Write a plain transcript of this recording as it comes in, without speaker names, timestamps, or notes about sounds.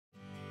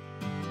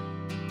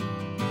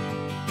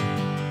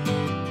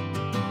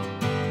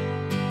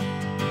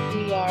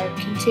are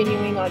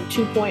continuing on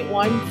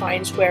 2.1,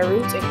 find square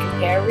roots and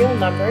compare real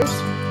numbers.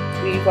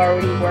 We've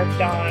already worked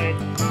on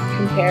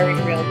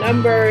comparing real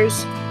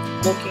numbers,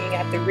 looking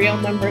at the real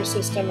number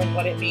system and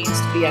what it means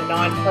to be a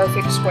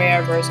non-perfect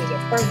square versus a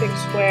perfect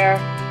square.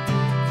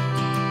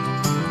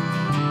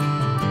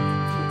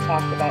 We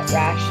talked about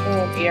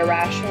rational and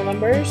irrational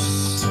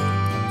numbers.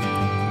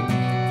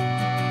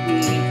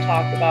 We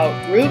talked about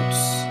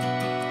roots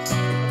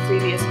in the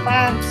previous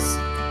class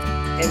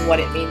and what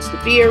it means to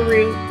be a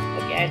root.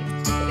 Again,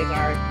 putting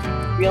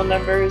our real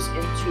numbers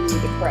into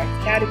the correct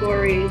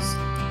categories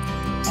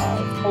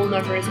of whole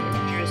numbers,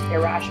 integers,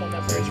 irrational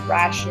numbers,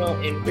 rational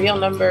and real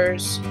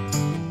numbers.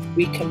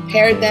 We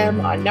compared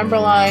them on number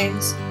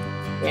lines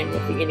and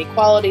with the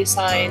inequality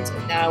signs,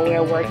 and now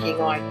we're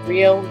working on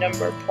real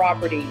number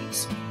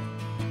properties.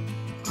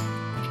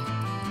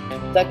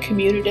 The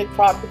commutative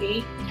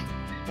property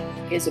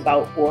is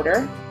about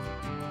order.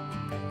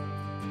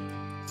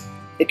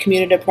 The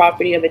commutative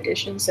property of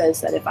addition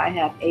says that if I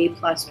have A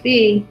plus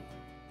B,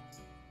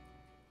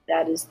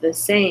 that is the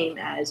same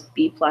as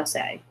B plus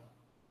A.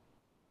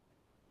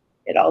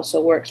 It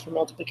also works for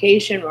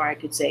multiplication, where I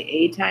could say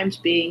A times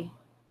B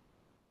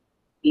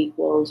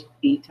equals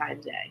B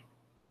times A.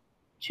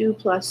 2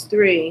 plus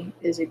 3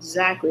 is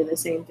exactly the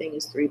same thing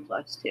as 3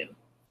 plus 2.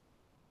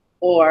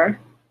 Or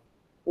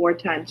 4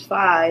 times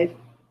 5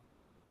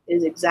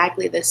 is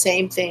exactly the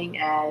same thing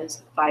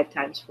as 5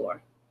 times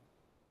 4.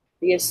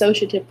 The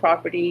associative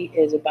property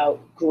is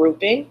about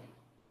grouping.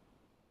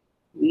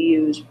 We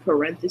use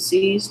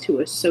parentheses to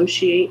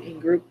associate and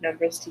group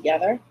numbers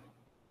together.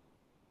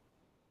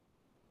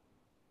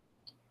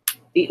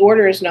 The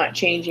order is not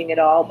changing at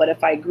all, but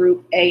if I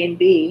group A and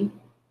B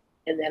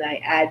and then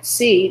I add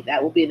C,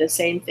 that will be the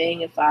same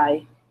thing if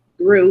I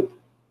group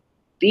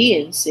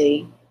B and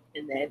C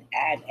and then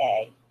add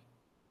A.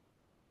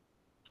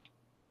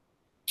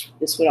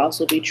 This would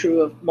also be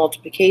true of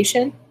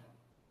multiplication.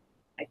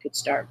 I could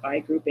start by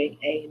grouping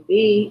A and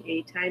B.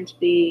 A times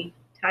B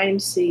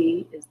times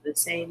C is the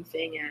same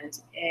thing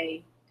as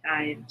A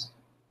times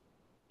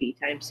B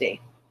times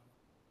C.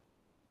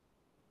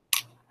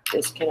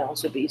 This can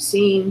also be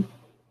seen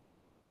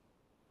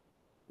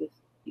with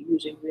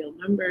using real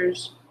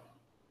numbers.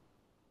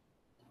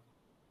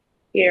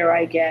 Here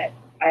I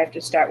have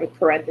to start with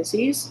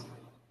parentheses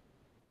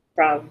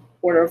from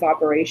order of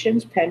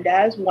operations,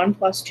 PEMDAS. 1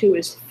 plus 2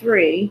 is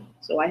 3,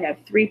 so I have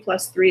 3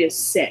 plus 3 is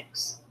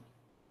 6.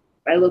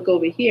 If I look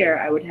over here,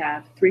 I would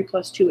have 3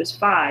 plus 2 is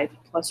 5,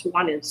 plus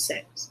 1 is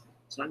 6.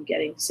 So I'm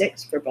getting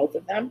 6 for both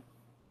of them.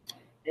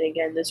 And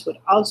again, this would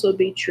also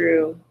be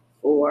true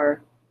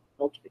for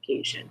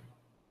multiplication.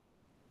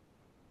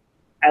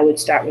 I would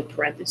start with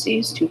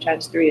parentheses. 2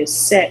 times 3 is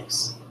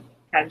 6,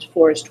 times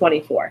 4 is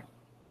 24.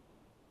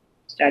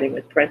 Starting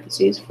with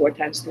parentheses, 4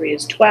 times 3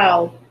 is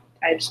 12,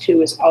 times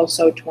 2 is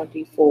also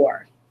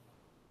 24.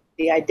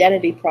 The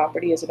identity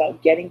property is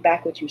about getting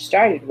back what you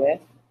started with.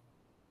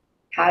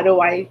 How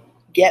do I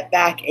get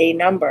back a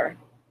number?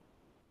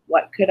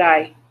 What could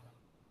I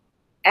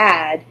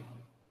add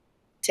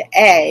to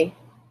A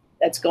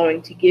that's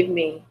going to give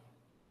me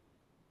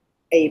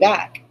A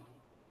back?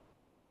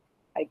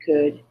 I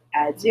could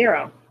add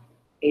 0.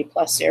 A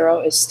plus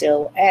 0 is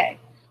still A.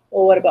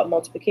 Well, what about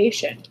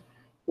multiplication?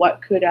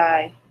 What could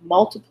I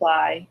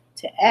multiply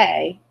to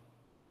A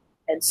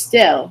and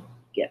still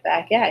get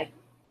back A?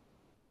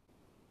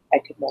 I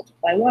could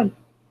multiply 1.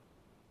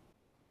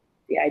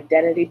 The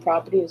identity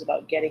property is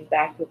about getting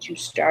back what you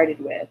started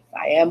with.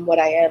 I am what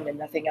I am and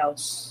nothing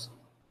else.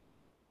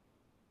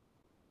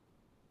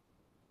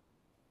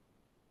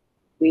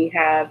 We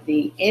have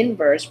the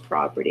inverse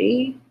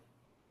property.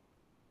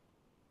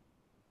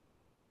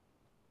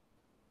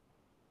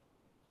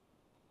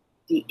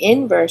 The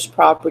inverse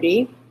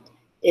property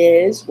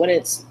is when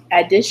it's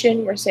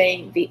addition, we're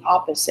saying the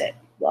opposite.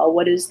 Well,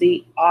 what is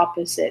the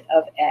opposite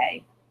of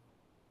A?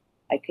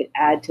 I could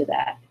add to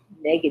that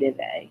negative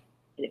A,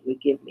 and it would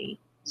give me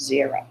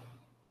 0.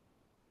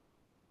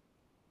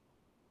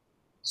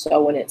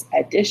 So when it's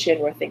addition,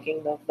 we're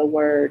thinking of the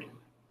word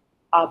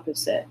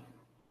opposite.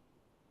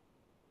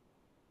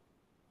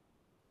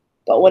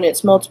 But when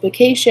it's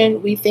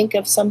multiplication, we think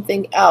of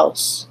something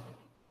else.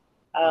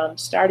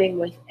 Starting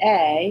with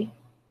A,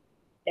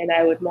 and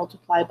I would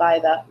multiply by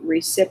the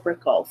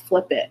reciprocal,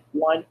 flip it,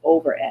 1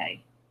 over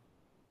A.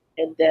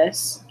 And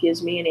this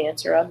gives me an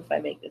answer of, if I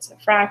make this a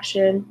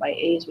fraction, my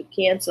A's would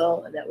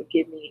cancel, and that would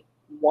give me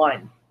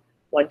 1.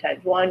 1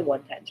 times 1,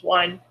 1 times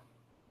 1.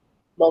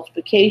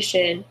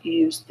 Multiplication, you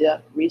use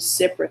the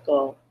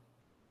reciprocal.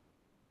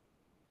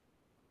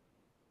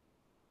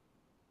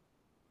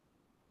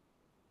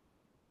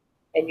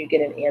 And you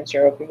get an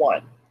answer of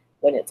 1.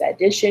 When it's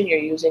addition, you're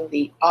using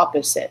the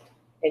opposite,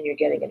 and you're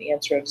getting an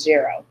answer of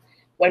 0.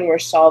 When we're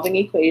solving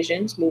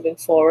equations, moving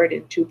forward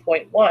in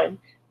 2.1,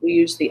 we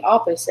use the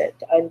opposite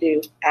to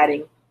undo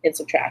adding and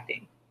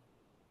subtracting.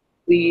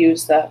 We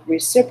use the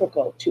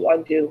reciprocal to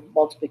undo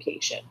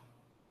multiplication.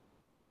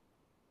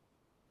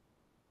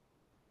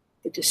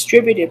 The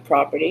distributive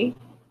property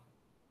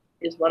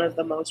is one of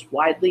the most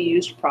widely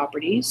used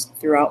properties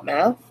throughout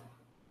math.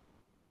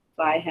 If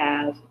I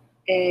have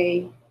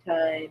A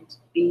times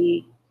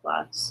B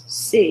plus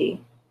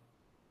C,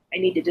 I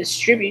need to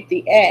distribute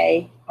the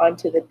A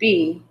onto the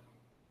B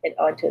and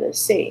onto the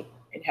C.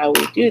 And how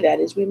we do that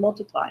is we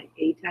multiply.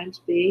 A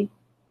times B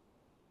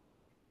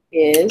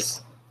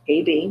is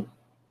AB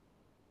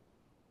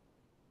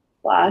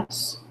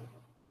plus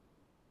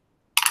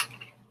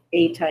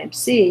A times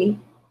C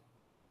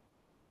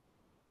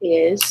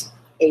is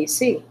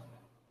AC.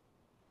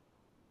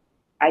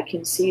 I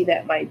can see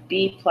that my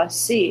B plus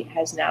C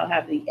has now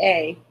have the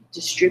A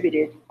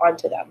distributed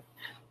onto them.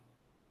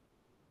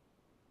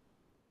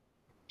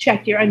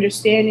 Check your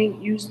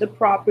understanding. Use the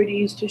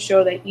properties to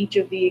show that each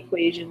of the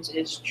equations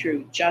is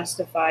true.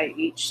 Justify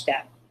each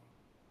step.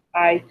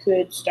 I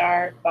could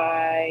start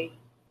by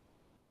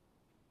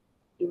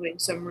doing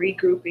some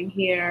regrouping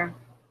here.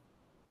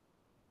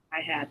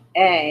 I have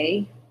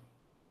A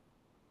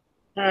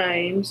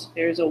times,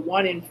 there's a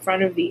 1 in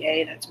front of the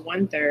A, that's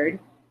 1/3.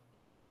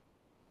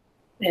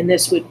 And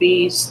this would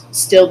be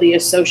still the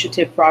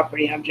associative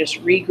property. I'm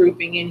just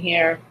regrouping in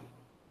here.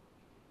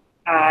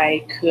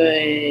 I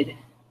could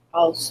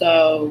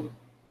also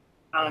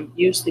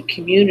use the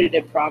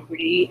commutative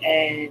property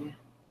and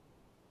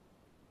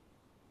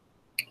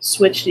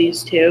switch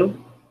these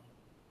two.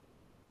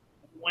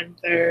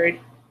 1/3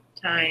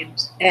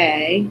 times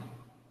A.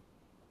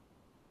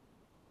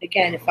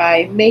 Again, if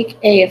I make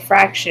A a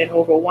fraction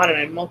over 1 and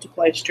I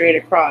multiply straight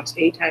across,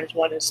 A times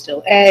 1 is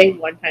still A,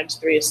 1 times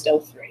 3 is still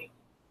 3.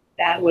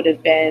 That would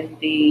have been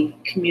the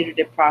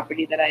commutative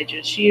property that I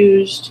just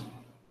used.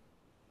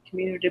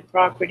 Commutative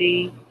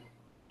property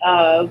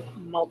of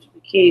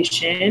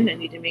multiplication. I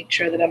need to make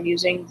sure that I'm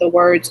using the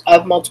words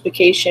of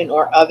multiplication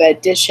or of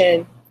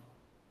addition.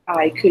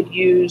 I could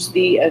use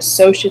the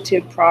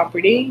associative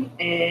property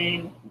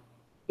and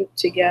put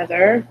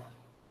together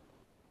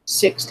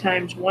 6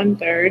 times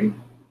 1/3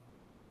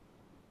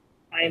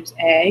 times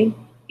A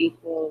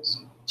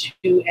equals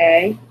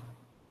 2A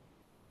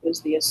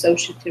was the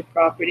associative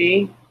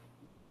property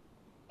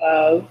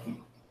of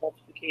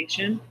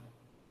multiplication.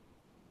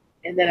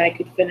 And then I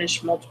could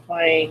finish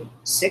multiplying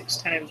 6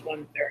 times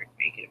 1/3.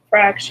 Make it a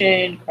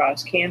fraction,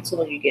 cross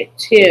cancel, and you get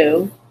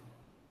 2.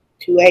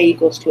 2A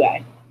equals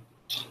 2A.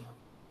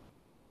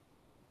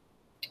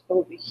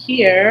 Over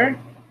here,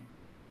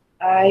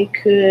 I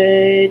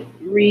could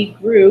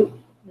regroup.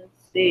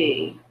 Let's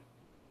see.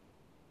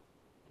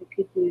 I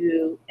could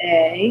do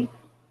A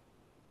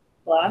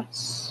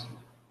plus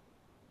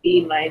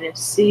B minus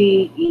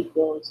C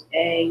equals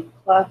A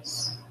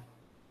plus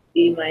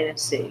B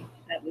minus C.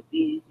 That would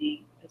be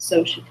the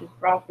associative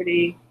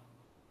property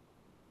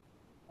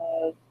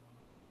of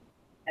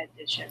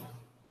addition.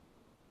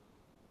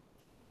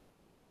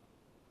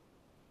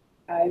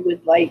 I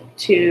would like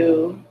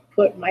to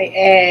put my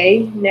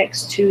A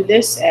next to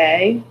this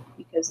A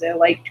because they're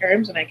like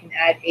terms and I can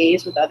add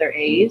A's with other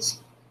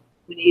A's.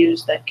 I'm going to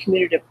use the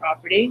commutative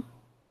property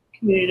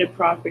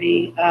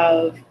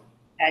of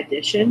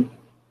addition.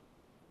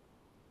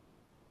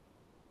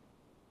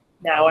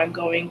 Now I'm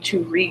going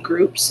to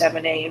regroup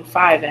 7A and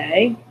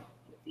 5A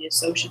with the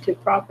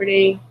associative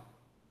property.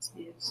 It's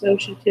the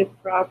associative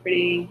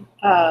property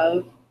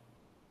of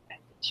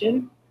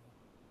addition.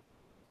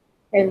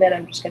 And then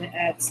I'm just going to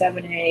add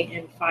 7A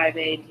and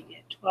 5A to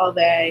get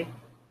 12A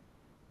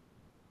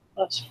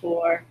plus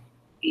 4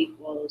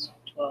 equals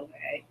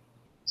 12A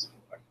plus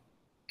 4.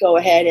 Go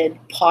ahead and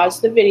pause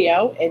the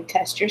video and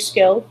test your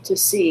skill to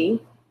see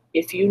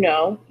if you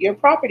know your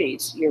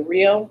properties, your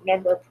real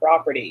number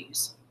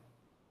properties.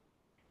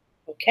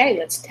 Okay,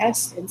 let's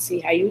test and see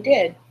how you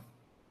did.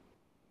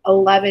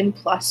 11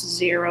 plus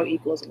 0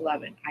 equals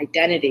 11.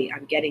 Identity,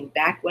 I'm getting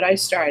back what I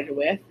started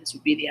with. This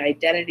would be the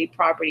identity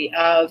property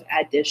of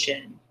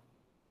addition.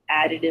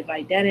 Additive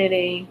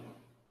identity,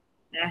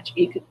 match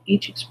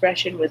each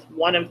expression with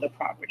one of the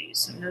properties.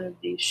 So none of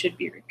these should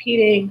be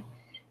repeating.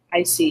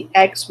 I see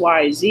X,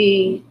 Y,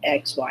 Z,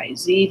 X, Y,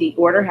 Z. The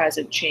order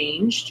hasn't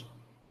changed.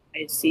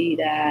 I see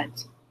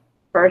that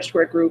first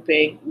we're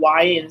grouping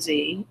Y and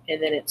Z,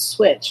 and then it's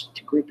switched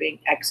to grouping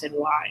X and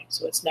Y.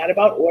 So it's not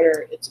about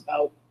order, it's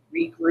about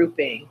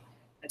regrouping.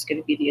 That's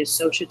going to be the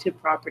associative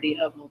property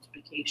of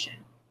multiplication.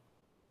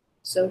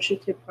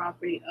 Associative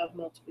property of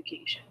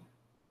multiplication.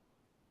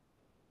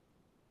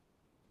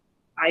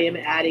 I am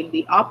adding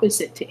the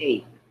opposite to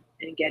 8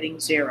 and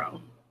getting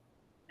 0.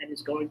 That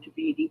is going to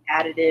be the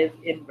additive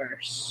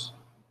inverse.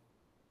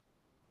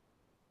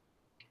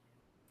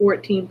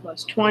 14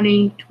 plus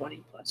 20,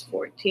 20 plus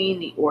 14,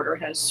 the order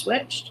has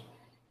switched.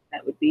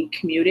 That would be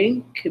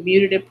commuting,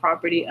 commutative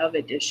property of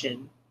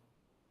addition.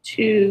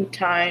 2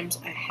 times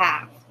a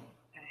half.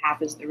 A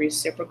half is the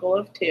reciprocal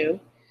of 2.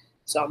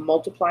 So I'm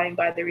multiplying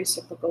by the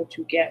reciprocal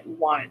to get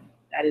 1.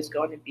 That is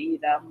going to be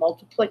the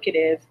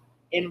multiplicative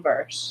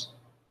inverse.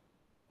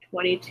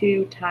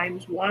 22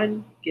 times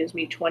 1 gives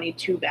me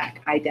 22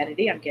 back.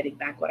 Identity, I'm getting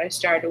back what I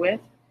started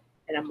with,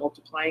 and I'm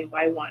multiplying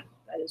by 1.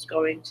 That is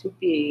going to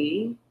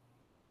be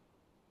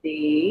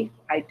the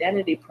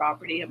identity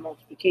property of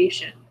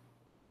multiplication.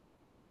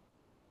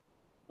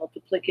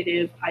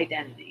 Multiplicative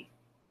identity.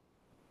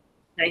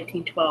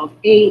 19, 12,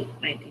 8.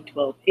 19,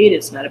 12, 8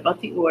 is not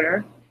about the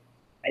order.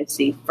 I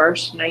see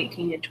first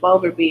 19 and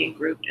 12 are being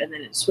grouped, and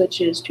then it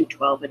switches to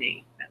 12 and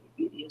 8. That would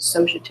be the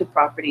associative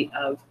property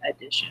of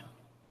addition.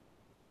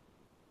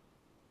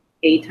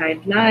 A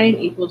times 9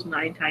 equals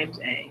 9 times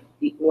A.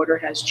 The order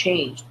has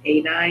changed.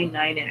 A9,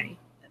 9A.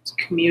 That's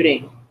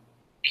commuting.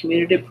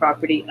 Commutative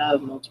property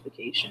of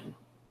multiplication.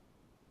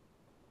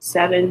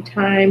 7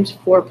 times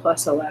 4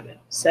 plus 11.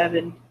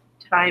 7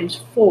 times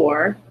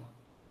 4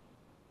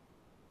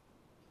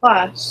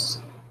 plus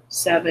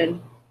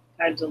 7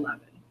 times 11.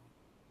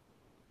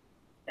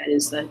 That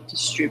is the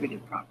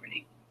distributive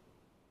property.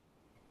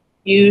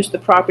 Use the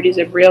properties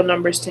of real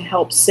numbers to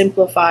help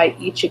simplify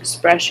each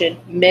expression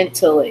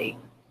mentally.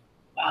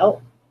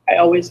 Well, I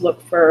always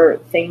look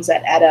for things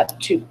that add up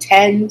to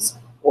tens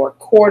or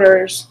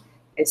quarters.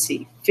 I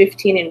see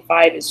 15 and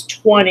 5 is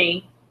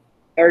 20,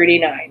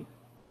 39.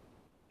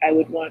 I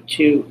would want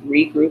to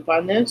regroup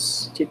on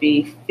this to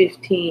be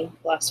 15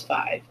 plus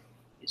 5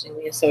 using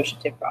the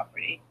associative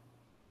property.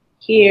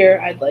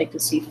 Here, I'd like to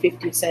see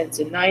 50 cents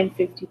and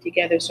 950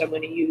 together, so I'm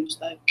going to use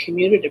the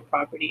commutative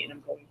property, and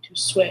I'm going to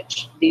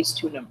switch these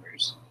two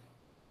numbers.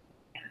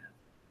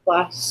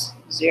 Plus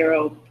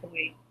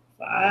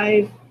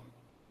 0.5,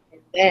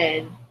 and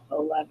then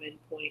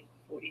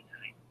 11.49.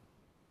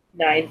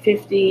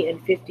 950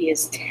 and 50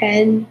 is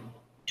 10,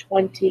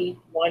 20,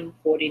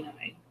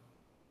 149.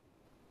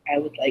 I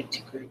would like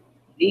to group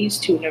these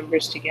two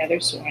numbers together,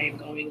 so I am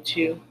going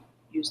to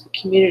use the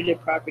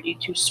commutative property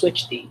to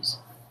switch these.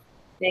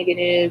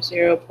 Negative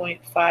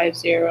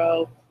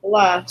 0.50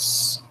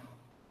 plus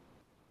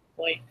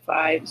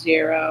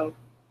 0.50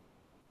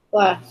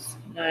 plus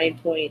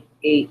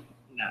 9.89.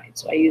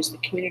 So I use the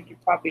commutative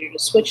property to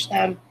switch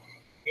them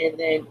and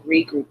then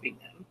regrouping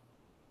them.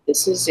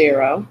 This is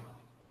 0,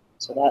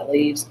 so that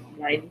leaves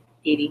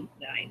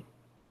 989.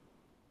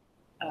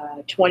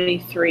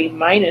 23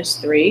 minus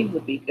 3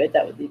 would be good.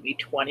 That would leave me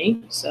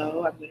 20.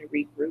 So I'm going to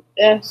regroup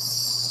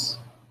this.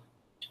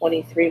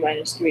 23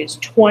 minus 3 is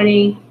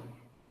 20.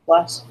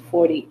 Plus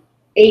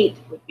 48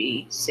 would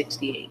be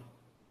 68.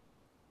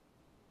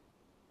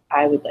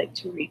 I would like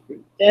to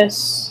regroup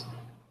this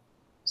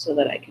so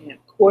that I can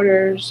have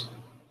quarters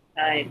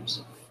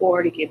times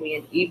 4 to give me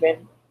an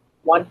even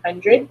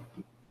 100.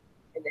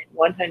 And then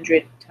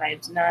 100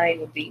 times 9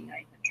 would be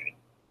 900.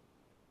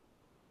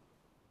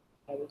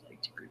 I would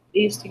like to group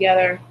these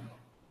together.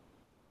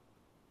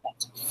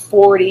 That's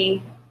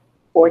 40.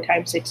 4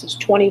 times 6 is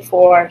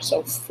 24,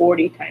 so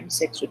 40 times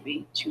 6 would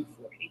be 240.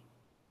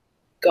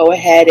 Go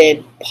ahead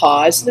and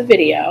pause the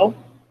video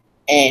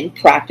and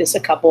practice a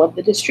couple of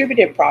the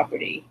distributive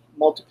property,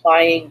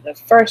 multiplying the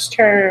first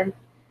term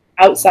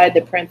outside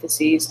the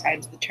parentheses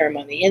times the term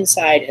on the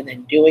inside, and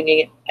then doing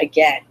it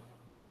again.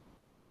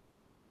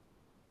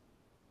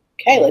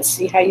 Okay, let's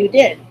see how you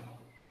did.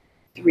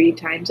 3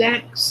 times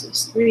x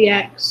is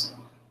 3x,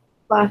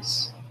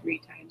 plus 3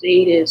 times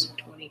 8 is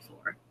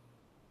 24.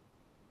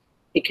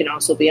 It can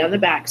also be on the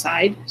back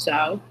side,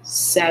 so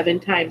 7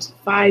 times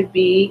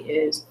 5b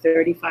is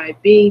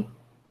 35b,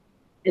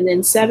 and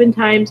then 7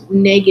 times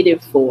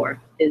negative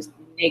 4 is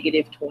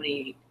negative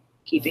 28,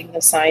 keeping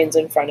the signs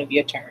in front of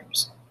your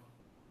terms.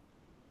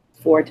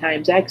 4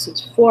 times x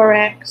is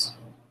 4x,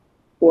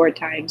 4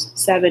 times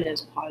 7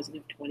 is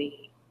positive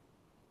 28.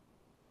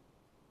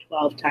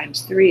 12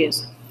 times 3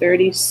 is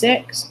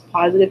 36.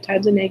 Positive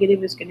times a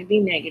negative is going to be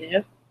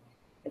negative.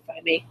 If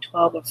I make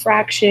 12 a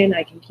fraction,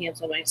 I can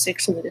cancel my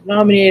 6 in the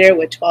denominator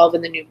with 12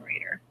 in the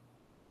numerator.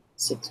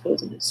 6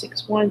 goes into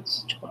 6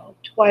 once, 12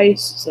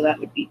 twice, so that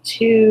would be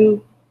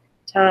 2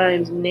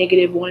 times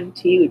negative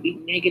 1t would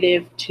be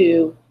negative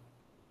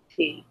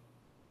 2t.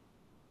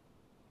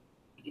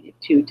 Negative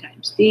 2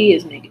 times d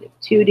is negative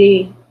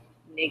 2d.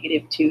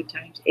 Negative 2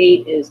 times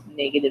 8 is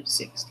negative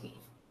 16.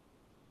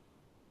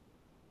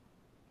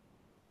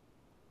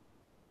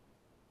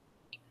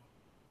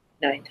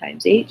 Nine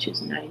times h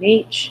is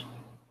 9h.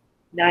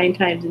 9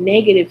 times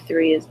negative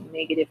 3 is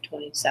negative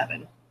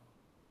 27.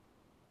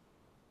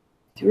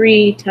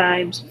 3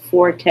 times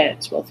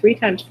 4/10. Well, 3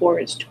 times 4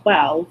 is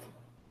 12,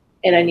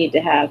 and I need to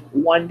have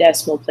 1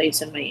 decimal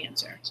place in my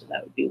answer, so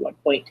that would be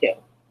 1.2.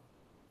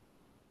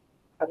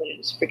 I'm going to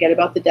just forget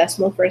about the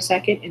decimal for a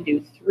second and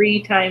do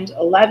 3 times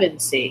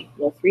 11c.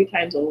 Well, 3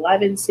 times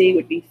 11c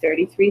would be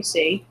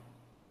 33c.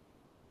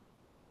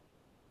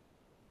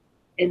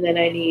 And then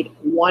I need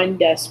 1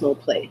 decimal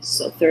place.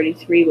 So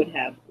 33 would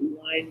have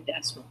 1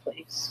 decimal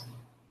place.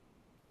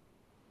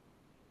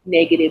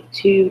 Negative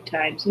 2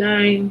 times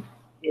 9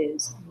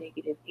 is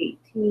negative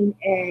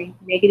 18a.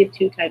 Negative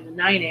 2 times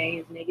 9a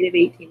is negative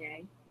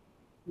 18a.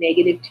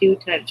 Negative 2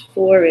 times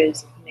 4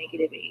 is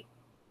negative 8.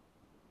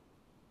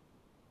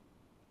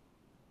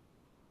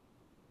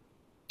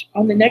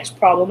 On the next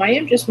problem, I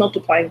am just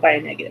multiplying by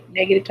a negative.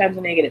 Negative times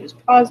a negative is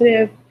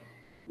positive.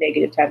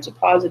 Negative times a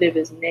positive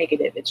is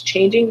negative. It's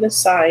changing the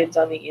signs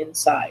on the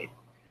inside.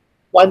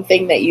 One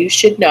thing that you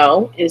should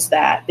know is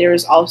that there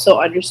is also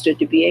understood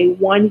to be a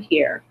 1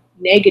 here.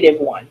 Negative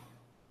 1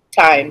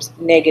 times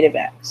negative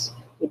x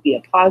would be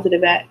a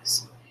positive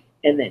x.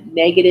 And then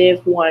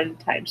 -1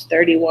 times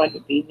 31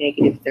 would be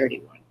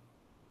 -31.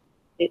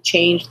 It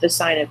changed the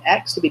sign of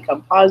x to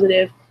become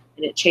positive,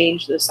 and it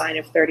changed the sign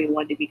of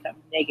 31 to become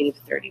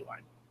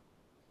 -31.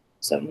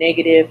 So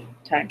negative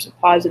times a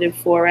positive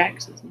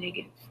 4x is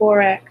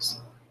 -4x.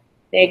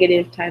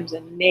 Negative times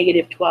a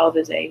 -12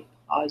 is a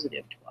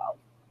positive 12.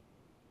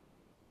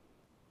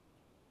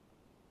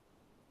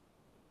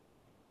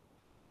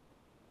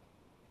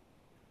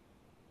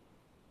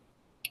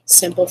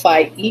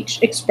 Simplify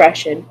each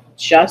expression,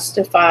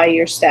 justify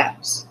your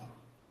steps.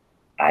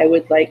 I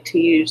would like to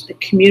use the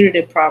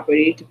commutative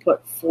property to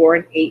put 4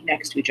 and 8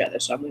 next to each other.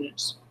 So I'm going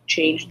to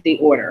change the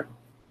order.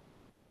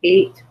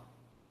 8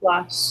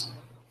 plus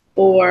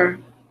 4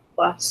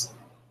 plus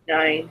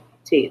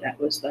 9t. That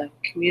was the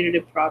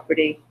commutative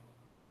property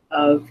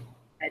of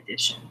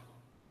addition.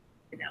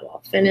 And now I'll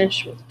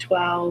finish with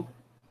 12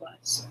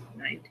 plus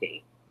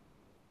 9t.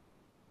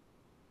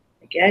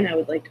 Again, I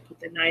would like to put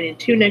the 9 and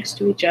 2 next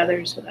to each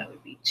other, so that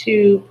would be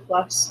 2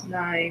 plus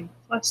 9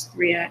 plus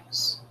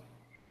 3x.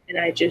 And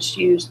I just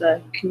use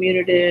the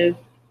commutative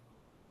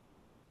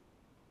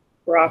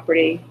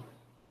property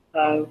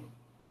of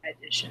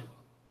addition.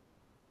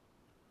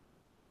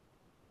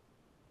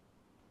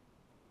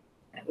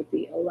 That would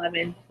be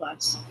 11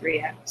 plus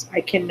 3x.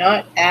 I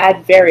cannot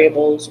add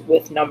variables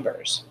with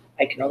numbers.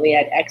 I can only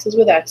add x's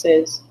with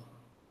x's,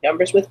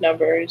 numbers with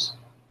numbers,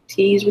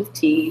 t's with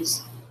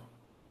t's.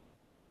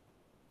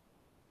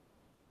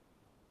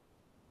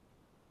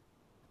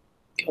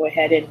 Go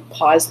ahead and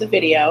pause the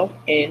video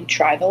and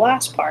try the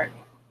last part.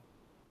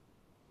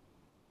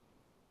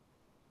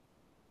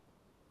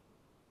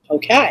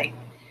 Okay,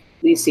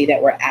 we see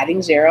that we're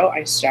adding 0.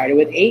 I started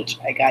with h.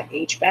 I got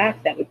h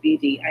back. That would be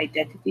the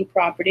identity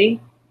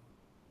property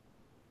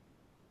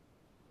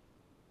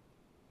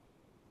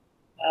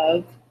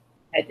of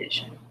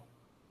addition.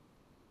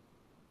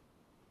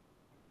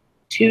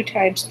 2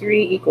 times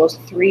 3 equals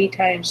 3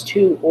 times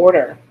 2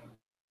 order.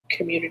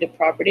 Commutative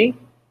property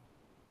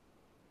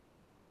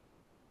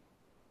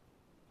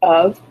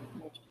of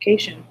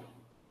multiplication.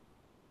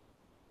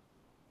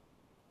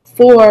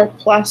 4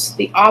 plus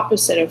the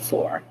opposite of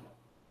 4.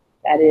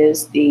 That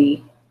is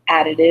the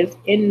additive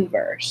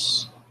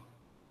inverse.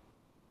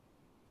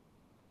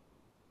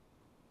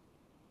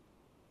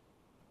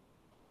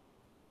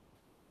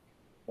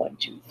 One,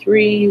 2,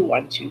 3,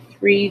 1, 2,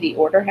 3. The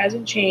order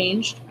hasn't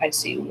changed. I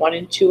see 1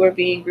 and 2 are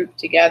being grouped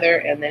together,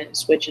 and then it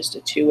switches to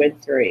 2 and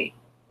 3.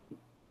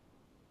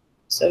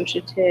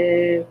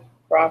 Associative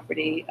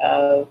property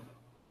of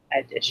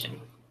addition.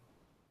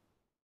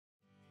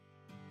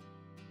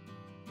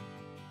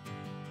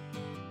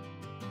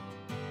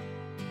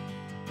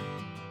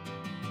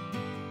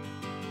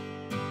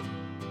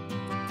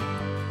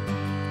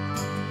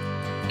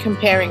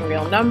 Comparing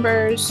real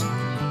numbers.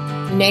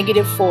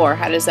 -4,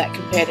 how does that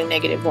compare to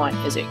 -1?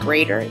 Is it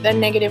greater than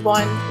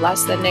 -1,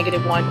 less than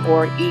 -1,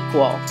 or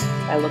equal?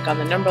 I look on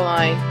the number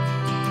line.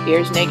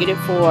 Here's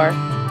 -4,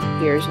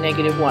 here's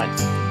 -1.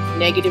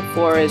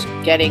 -4 is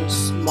getting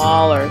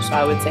smaller, so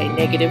I would say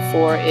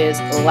 -4 is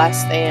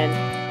less than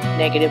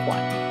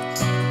 -1.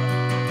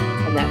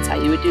 And that's how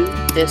you would do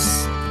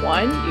this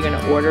one. You're going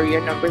to order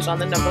your numbers on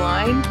the number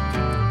line.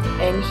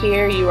 And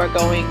here you are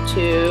going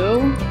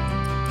to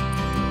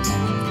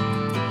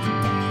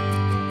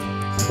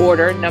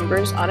order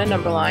numbers on a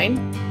number line.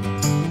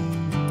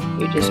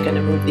 You're just going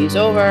to move these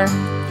over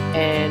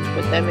and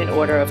put them in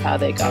order of how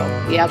they go.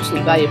 The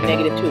absolute value of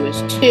 -2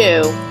 is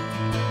 2.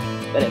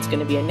 But it's going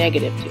to be a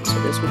 -2, so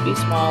this would be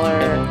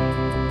smaller.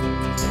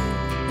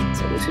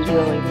 So this is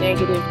really -2.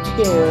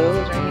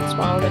 Is there anything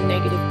smaller than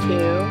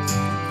 -2?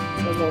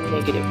 And then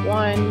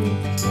 -1,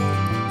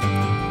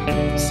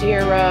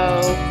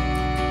 0.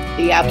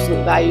 The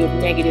absolute value of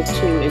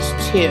 -2 is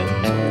 2.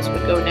 So this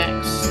would go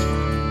next.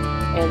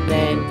 And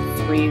then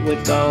 3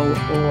 would go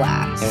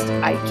last.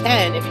 I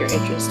can, if you're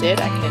interested,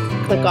 I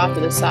can click off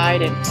to the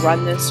side and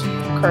run this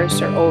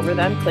cursor over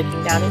them,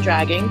 clicking down and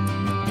dragging.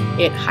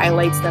 It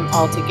highlights them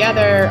all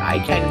together. I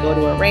can go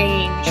to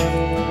arrange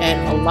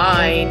and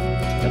align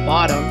to the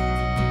bottom.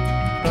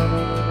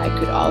 I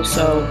could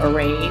also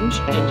arrange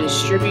and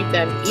distribute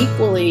them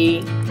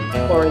equally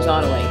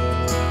horizontally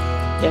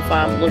if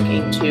I'm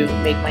looking to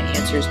make my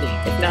answers neat.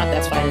 If not,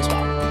 that's fine as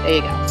well. There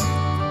you go.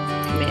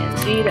 Command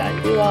Z to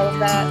undo all of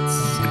that.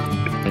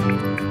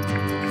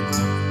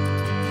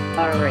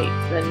 All right,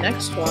 the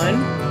next one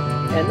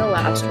and the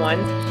last one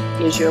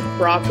is your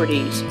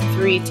properties.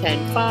 3, 10,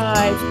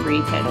 5,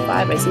 3, 10,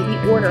 5. I see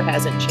the order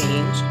hasn't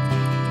changed.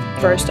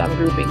 First I'm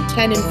grouping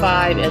 10 and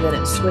 5, and then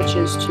it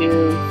switches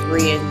to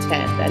 3 and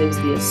 10. That is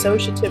the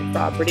associative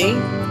property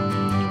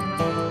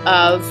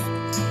of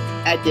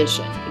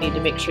addition. You need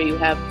to make sure you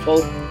have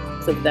both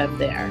of them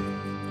there.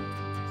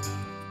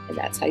 And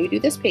that's how you do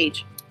this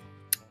page.